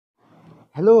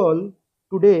Hello all.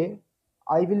 Today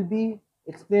I will be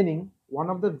explaining one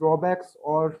of the drawbacks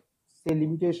or say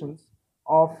limitations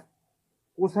of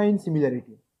cosine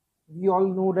similarity. We all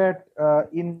know that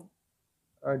in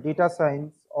data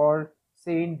science or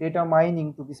say in data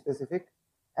mining to be specific,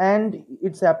 and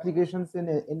its applications in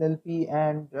NLP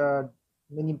and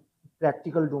many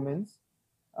practical domains,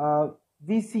 uh,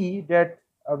 we see that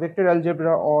vector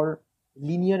algebra or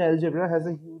linear algebra has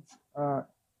a huge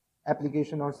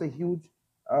application or say huge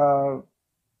uh,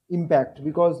 impact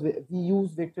because we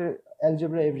use vector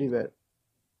algebra everywhere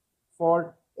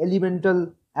for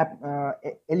elemental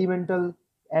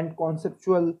and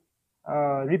conceptual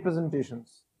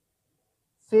representations.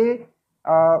 Say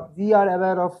we are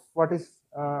aware of what is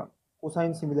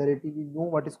cosine similarity. We know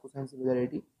what is cosine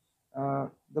similarity.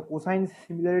 The cosine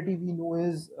similarity we know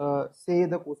is say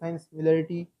the cosine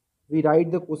similarity. We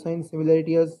write the cosine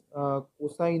similarity as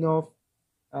cosine of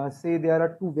say there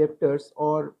are two vectors,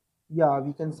 or yeah,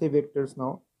 we can say vectors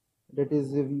now, that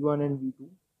is v1 and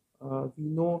v2. We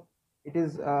know it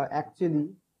is actually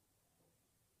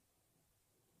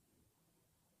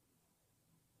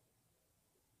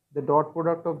the dot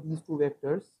product of these two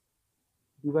vectors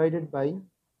divided by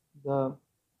the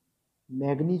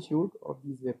magnitude of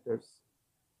these vectors.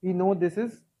 We know this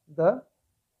is the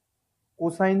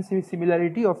cosine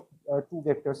similarity of two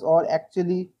vectors, or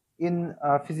actually in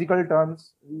physical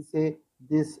terms we say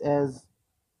this as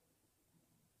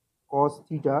cos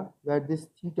theta, where this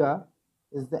theta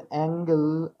is the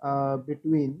angle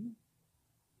between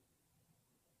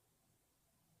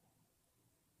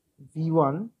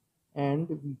v1 and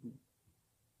v2.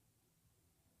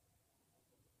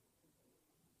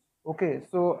 Okay,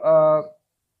 so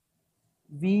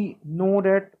we know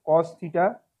that cos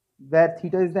theta, where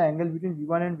theta is the angle between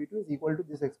v1 and v2, is equal to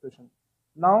this expression.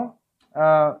 Now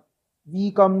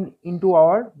we come into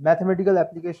our mathematical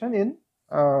application in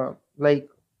like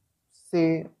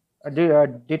say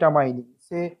data mining.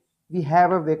 Say we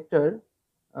have a vector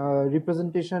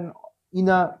representation in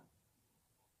a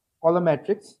column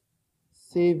matrix.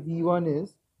 Say v1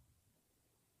 is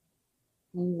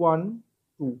 2 1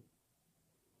 2.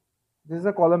 This is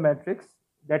a column matrix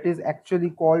that is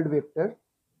actually called vector,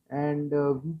 and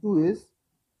v2 is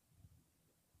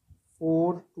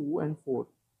 4 2 and 4.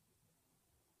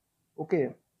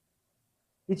 Okay,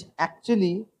 which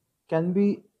actually can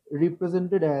be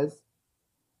represented as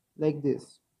like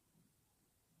this,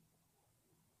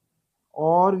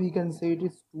 or we can say it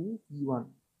is 2 v1,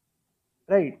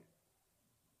 right?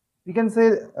 We can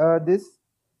say this.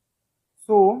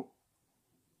 So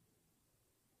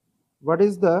what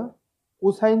is the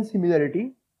cosine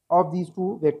similarity of these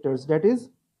two vectors? That is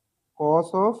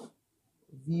cos of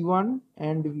v1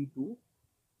 and v2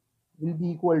 will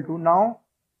be equal to, now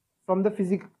from the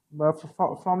physics,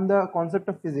 from the concept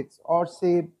of physics, or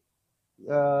say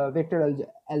vector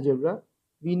algebra,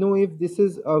 we know if this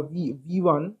is a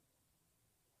v1,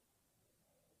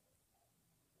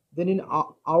 then in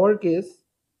our case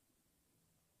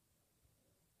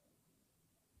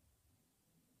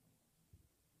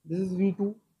this is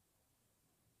v2,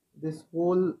 this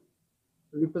whole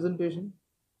representation.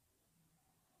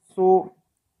 So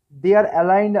they are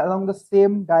aligned along the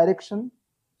same direction,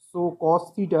 so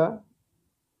cos theta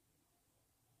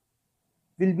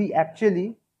will be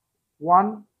actually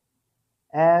 1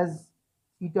 as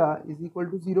theta is equal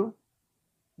to 0.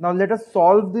 Now let us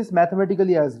solve this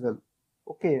mathematically as well.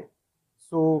 Okay,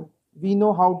 so we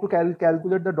know how to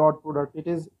calculate the dot product. It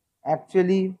is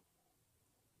actually,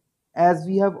 as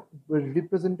we have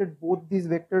represented both these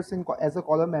vectors in as a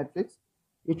column matrix,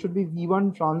 it should be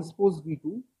v1 transpose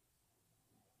v2.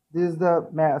 This is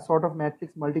the sort of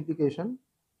matrix multiplication,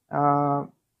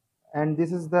 and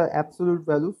this is the absolute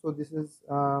value. So this is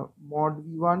mod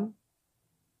v1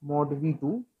 mod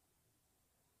v2.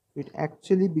 It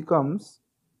actually becomes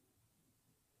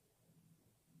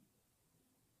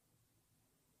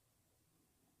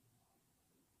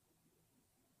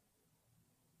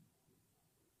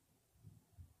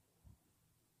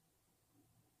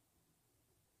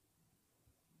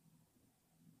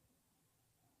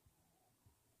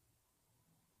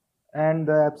and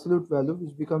the absolute value,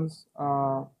 which becomes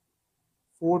 4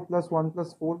 plus 1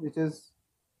 plus 4, which is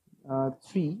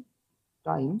 3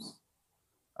 times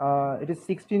it is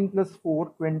 16 plus 4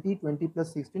 20, 20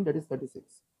 plus 16, that is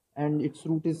 36, and its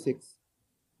root is 6.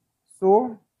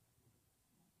 So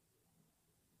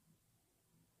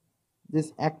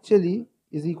this actually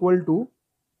is equal to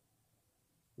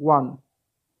 1,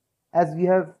 as we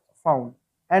have found,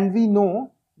 and we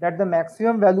know that the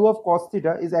maximum value of cos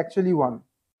theta is actually 1.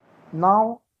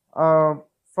 Now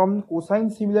from cosine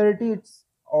similarity, it's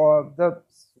the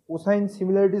cosine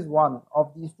similarity is 1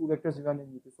 of these two vectors v1 and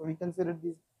v2. So we consider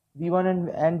these v1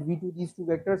 and v2, these two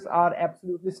vectors are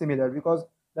absolutely similar because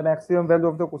the maximum value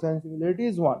of the cosine similarity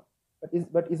is 1.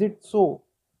 But is it so?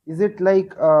 Is it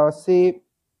like say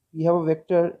we have a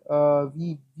vector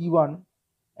v1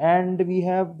 and we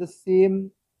have the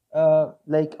same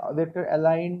like a vector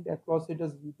aligned across it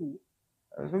as v2?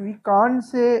 So we can't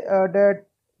say that,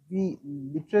 we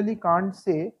literally can't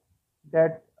say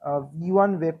that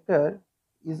v1 vector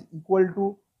is equal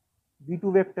to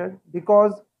v2 vector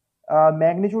because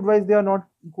magnitude wise they are not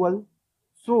equal.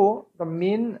 So the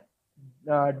main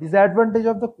disadvantage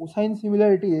of the cosine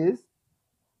similarity is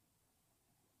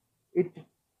it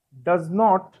does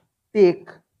not take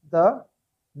the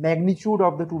magnitude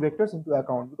of the two vectors into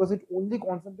account because it only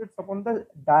concentrates upon the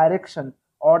direction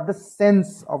or the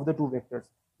sense of the two vectors.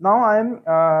 Now I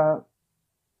am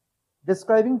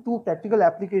describing two practical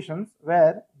applications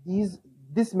where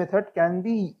this method can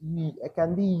be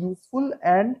useful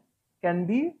and can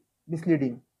be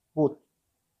misleading both.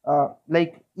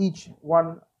 Like each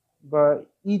one, but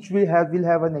each will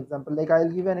have an example. Like I'll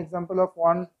give an example of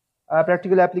one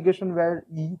practical application where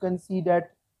you can see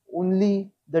that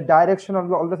only the direction of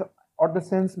the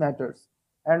sense matters,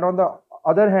 and on the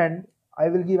other hand I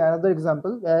will give another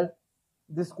example where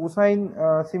this cosine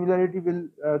similarity will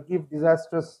give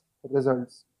disastrous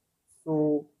results.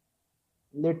 So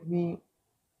let me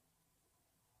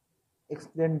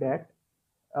explain that.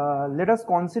 Let us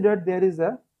consider there is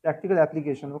a practical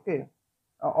application, okay,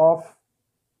 of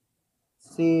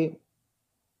say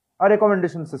a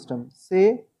recommendation system.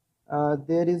 Say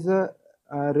there is a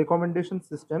recommendation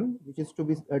system which is to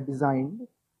be designed,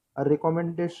 a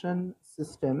recommendation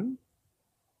system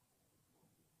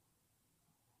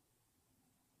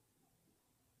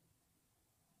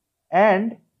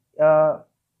and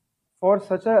for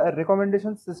such a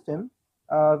recommendation system,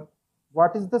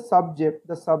 what is the subject?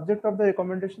 The subject of the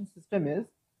recommendation system is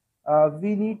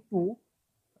we need to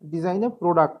design a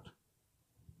product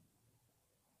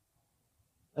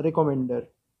recommender,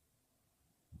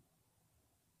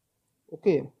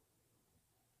 okay,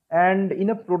 and in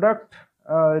a product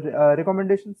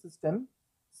recommendation system,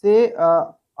 say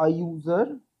a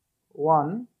user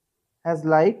 1 has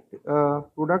liked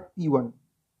product P1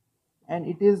 and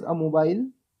it is a mobile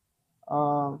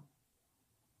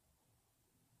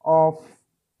of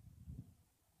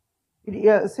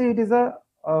it, say it is a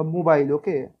mobile,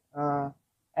 okay,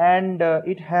 and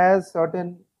it has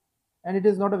certain, and it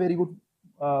is not a very good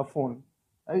phone.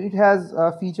 It has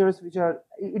features which are,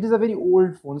 it is a very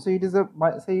old phone. So it is a,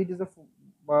 say it is a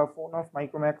phone of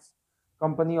Micromax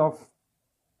company of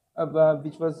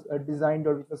which was designed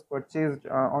or which was purchased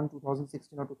on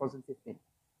 2016 or 2015.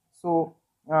 So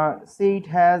say it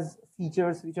has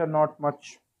features which are not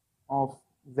much of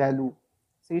value.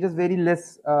 So it is very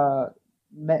less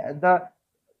the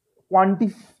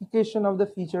quantification of the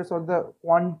features, or the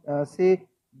say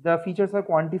the features are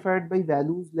quantified by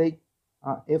values like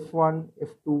f1,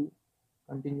 f2,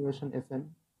 continuation, fn,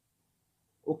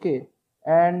 okay,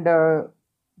 and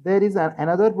there is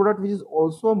another product which is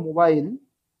also a mobile,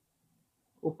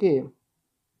 okay,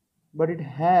 but it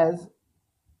has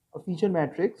a feature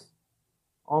matrix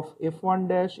of f1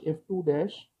 dash, f2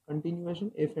 dash,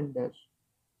 continuation, fn dash.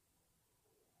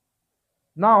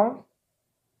 Now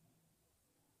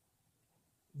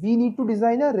we need to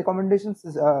design a recommendation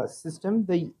system.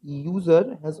 The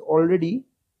user has already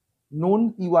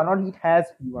known P1 or it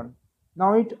has P1.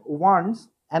 Now it wants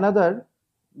another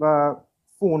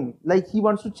phone, like he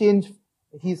wants to change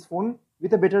his phone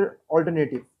with a better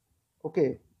alternative,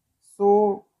 okay.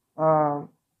 So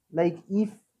like if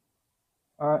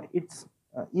it's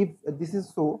if this is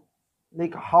so,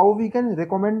 like how we can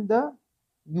recommend the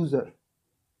user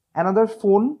another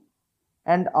phone,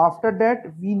 and after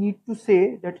that we need to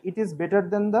say that it is better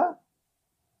than the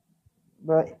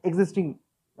existing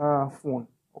phone,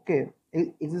 okay,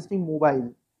 existing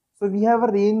mobile. So we have a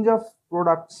range of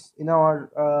products in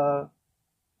our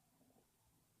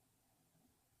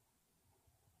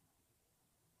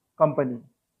company.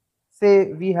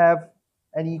 Say we have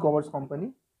an e-commerce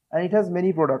company and it has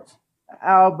many products,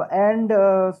 and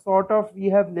sort of we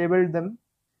have labeled them.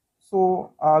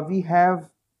 So we have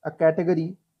a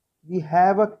category,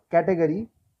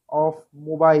 of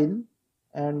mobile,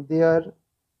 and there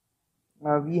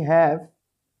we have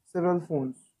several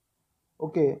phones,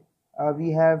 okay.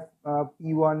 We have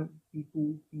P1,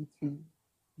 P2, P3,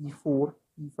 P4,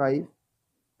 P5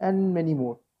 and many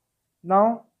more.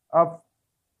 Now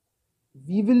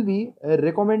we will be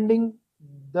recommending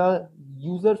the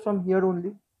user from here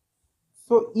only.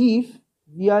 So if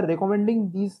we are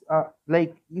recommending these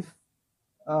like if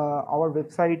our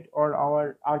website or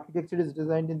our architecture is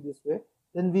designed in this way,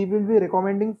 then we will be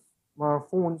recommending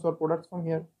phones or products from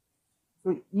here.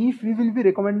 So if we will be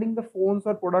recommending the phones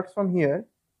or products from here,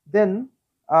 then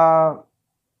uh,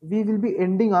 we will be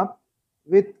ending up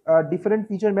with different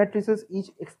feature matrices, each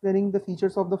explaining the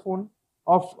features of the phone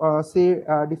of say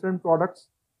different products.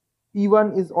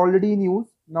 P1 is already in use.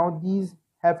 Now these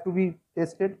have to be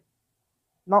tested.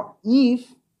 Now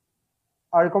if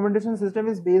our recommendation system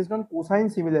is based on cosine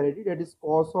similarity, that is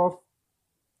cos of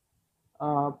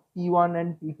P1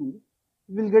 and P2,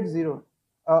 we will get 0.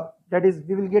 That is,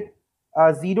 we will get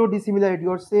 0 dissimilarity,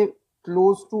 or say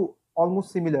close to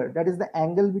almost similar. That is, the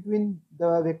angle between the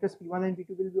vectors P1 and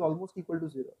P2 will be almost equal to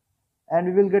 0. And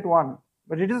we will get 1.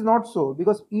 But it is not so,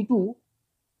 because P2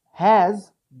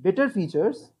 has better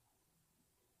features,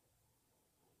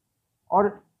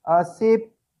 or say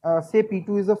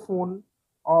P2 is a phone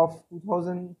of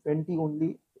 2020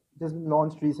 only. It has been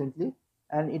launched recently,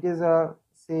 and it is a,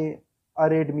 say, a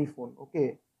Redmi phone.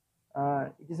 Okay,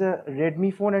 it is a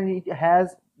Redmi phone, and it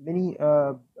has many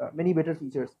better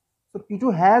features. So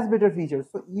P2 has better features.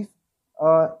 So if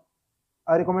uh,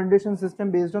 a recommendation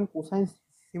system based on cosine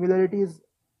similarity is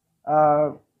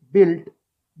uh, built,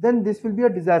 then this will be a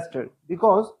disaster,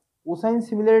 because cosine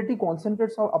similarity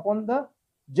concentrates upon the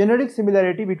generic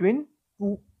similarity between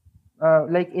two,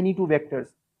 like any two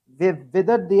vectors,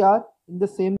 whether they are in the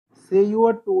same. Say you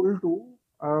are told to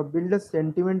build a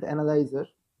sentiment analyzer.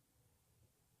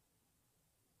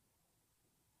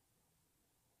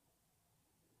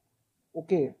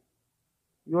 Okay,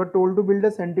 you are told to build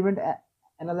a sentiment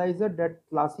analyzer that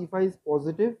classifies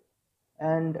positive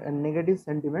and negative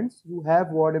sentiments. You have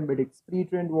word embeddings,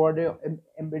 pre-trained word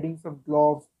embeddings of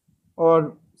glove,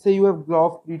 or say you have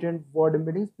glove pre-trained word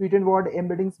embeddings. Pre-trained word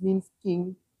embeddings means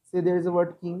king. Say there is a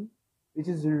word king, which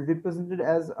is represented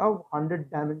as a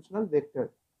 100-dimensional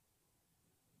vector,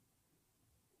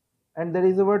 and there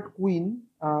is a word queen,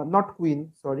 not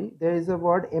queen, sorry. There is a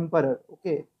word emperor.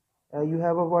 Okay, you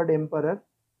have a word emperor.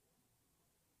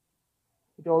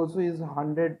 It also is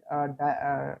 100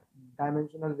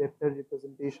 dimensional vector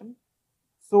representation.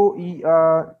 So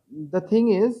the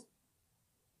thing is,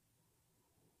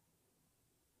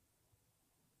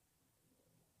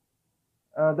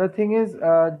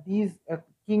 these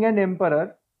king and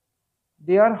emperor,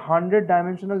 they are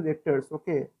 100-dimensional vectors.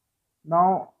 Okay,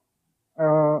 now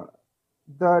uh,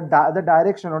 the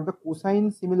direction or the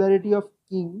cosine similarity of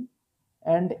king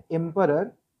and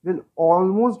emperor will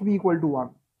almost be equal to 1.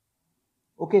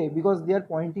 Okay, because they are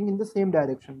pointing in the same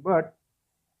direction, but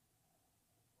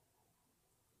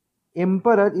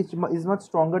emperor is much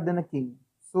stronger than a king,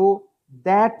 so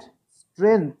that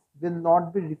strength will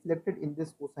not be reflected in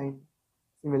this cosine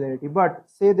similarity. But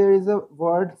say there is a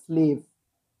word slave.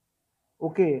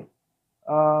 Okay,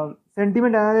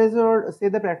 sentiment analyzer, say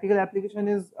the practical application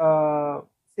is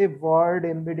say word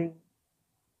embedding.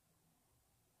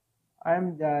 I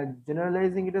am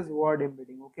generalizing it as word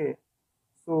embedding. Okay,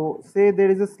 so say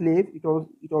there is a slave.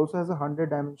 It also has a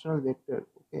 100-dimensional vector.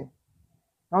 Okay,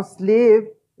 now slave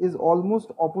is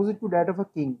almost opposite to that of a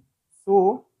king.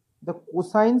 So the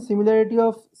cosine similarity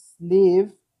of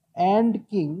slave and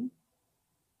king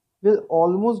will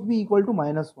almost be equal to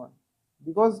 -1,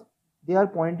 because they are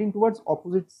pointing towards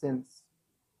opposite sense.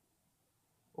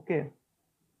 Okay,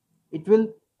 it will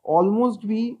almost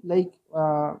be like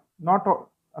not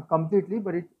completely,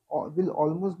 but it will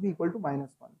almost be equal to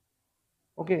 -1.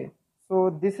 Okay, so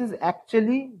this is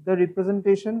actually the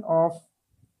representation of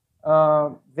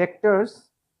vectors,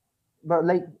 but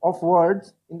like of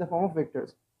words in the form of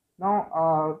vectors.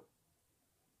 Now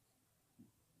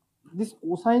this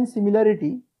cosine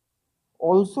similarity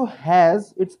also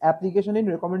has its application in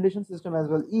recommendation system as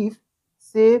well. If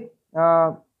say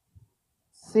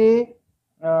say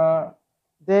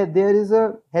there is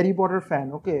a Harry Potter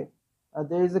fan. Okay,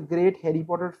 there is a great Harry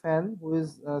Potter fan who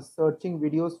is searching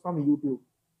videos from YouTube,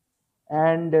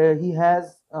 and he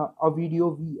has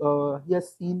he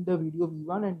has seen the video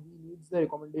V1, and he needs the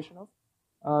recommendation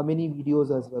of many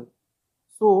videos as well.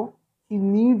 So he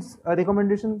needs a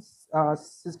recommendation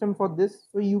system for this.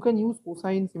 So you can use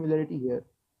cosine similarity here.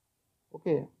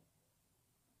 Okay,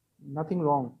 nothing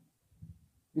wrong,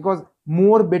 because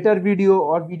more better video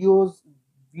or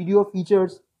video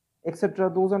features, etc.,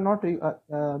 those are not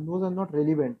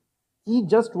relevant. He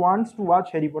just wants to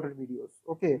watch Harry Potter videos.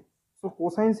 Okay, so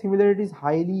cosine similarity is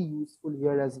highly useful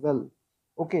here as well.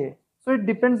 Okay, so it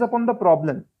depends upon the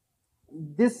problem.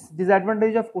 This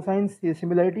disadvantage of cosine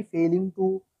similarity, failing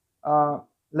to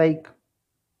like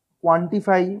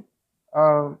quantify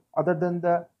other than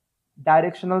the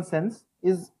directional sense,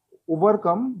 is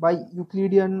overcome by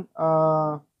Euclidean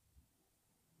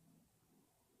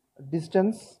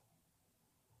distance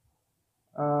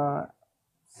uh,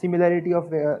 similarity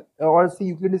of or see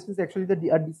Euclidean distance actually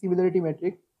a dissimilarity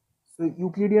metric. So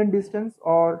Euclidean distance,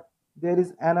 or there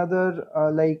is another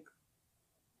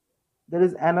there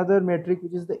is another metric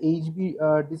which is the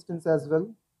HB distance as well.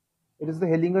 It is the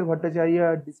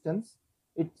Hellinger-Bhattacharya distance.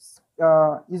 It's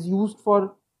is used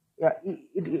for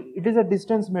it is a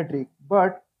distance metric,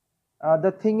 but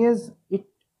the thing is it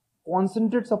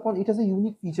concentrates upon, it has a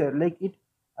unique feature, like it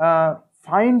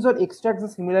finds or extracts the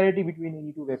similarity between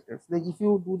any two vectors. Like if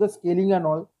you do the scaling and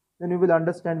all, then you will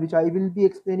understand, which I will be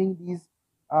explaining these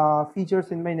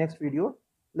features in my next video.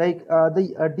 Like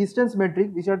the distance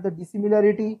metric, which are the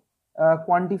dissimilarity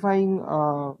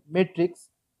quantifying metrics,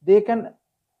 they can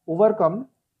overcome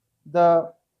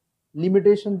the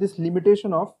this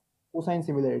limitation of cosine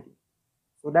similarity.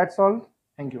 So that's all.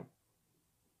 Thank you.